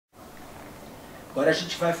Agora a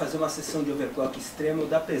gente vai fazer uma sessão de overclock extremo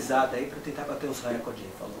da pesada aí pra tentar bater uns recordes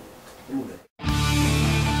aí, falou? Vamos ver.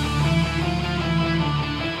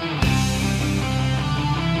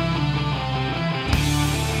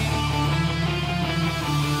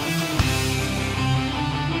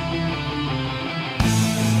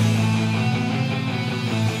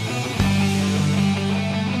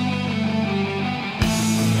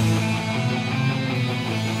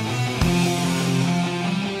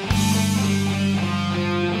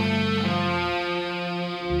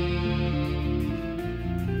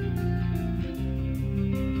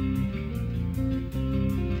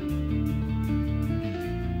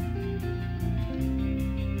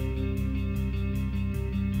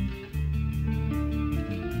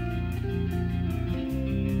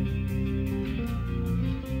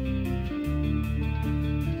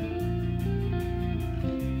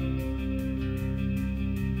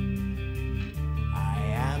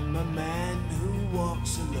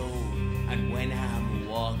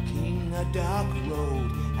 A dark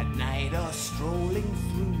road at night or strolling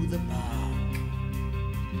through the park.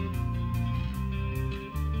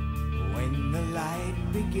 When the light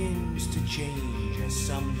begins to change, I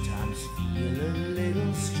sometimes feel a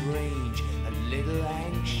little strange, a little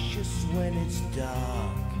anxious when it's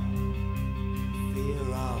dark.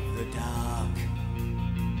 Fear of the dark,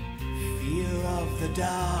 fear of the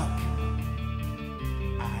dark.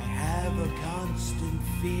 I have a constant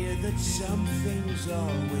fear that something's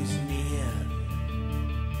always near.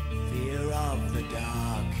 Fear of the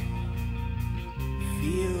dark,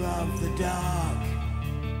 fear of the dark.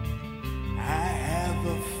 I have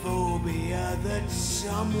a phobia that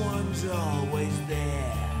someone's always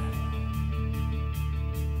there.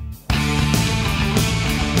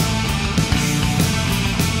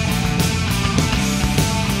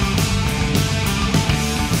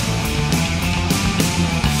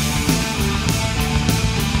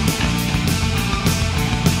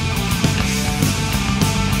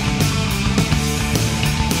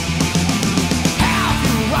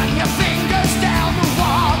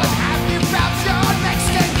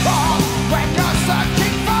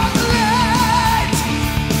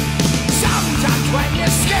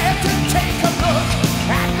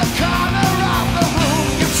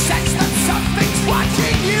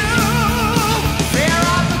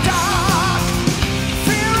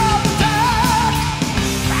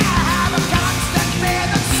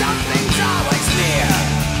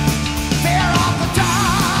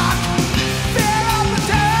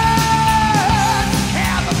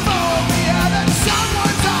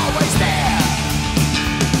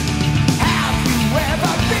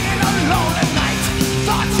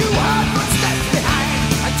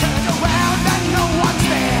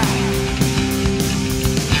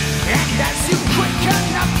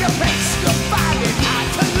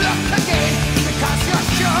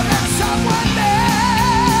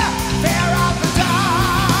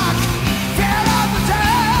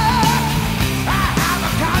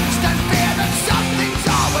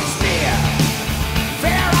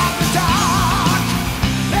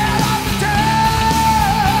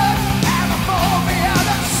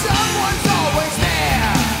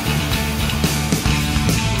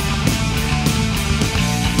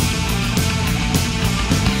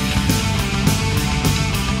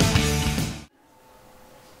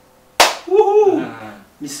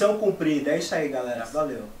 Missão cumprida, é isso aí, galera.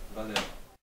 Valeu. Valeu.